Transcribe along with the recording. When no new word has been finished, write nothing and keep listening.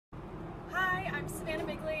I'm Savannah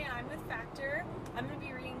Bigley and I'm with Factor. I'm going to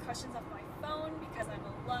be reading questions off my phone because I'm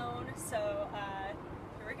alone, so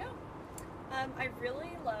here we go. I really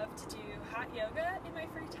love to do hot yoga in my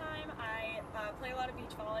free time. I play a lot of beach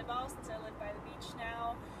volleyball since I live by the beach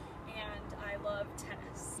now, and I love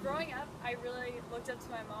tennis. Growing up, I really looked up to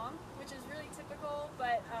my mom, which is really typical,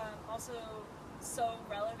 but also so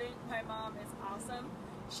relevant. My mom is awesome.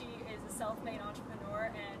 She is a self-made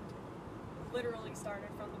entrepreneur and literally started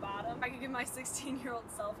from the bottom. If I could give my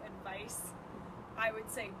 16-year-old self advice, I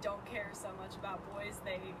would say don't care so much about boys.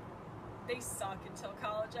 They suck until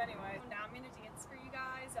college anyway. Now I'm gonna dance for you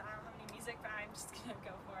guys. I don't have any music, but I'm just gonna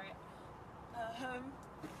go for it.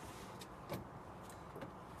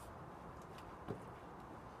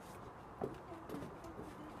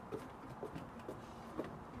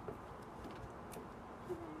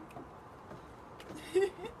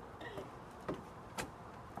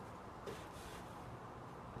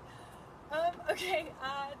 Okay,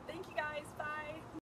 thank you guys.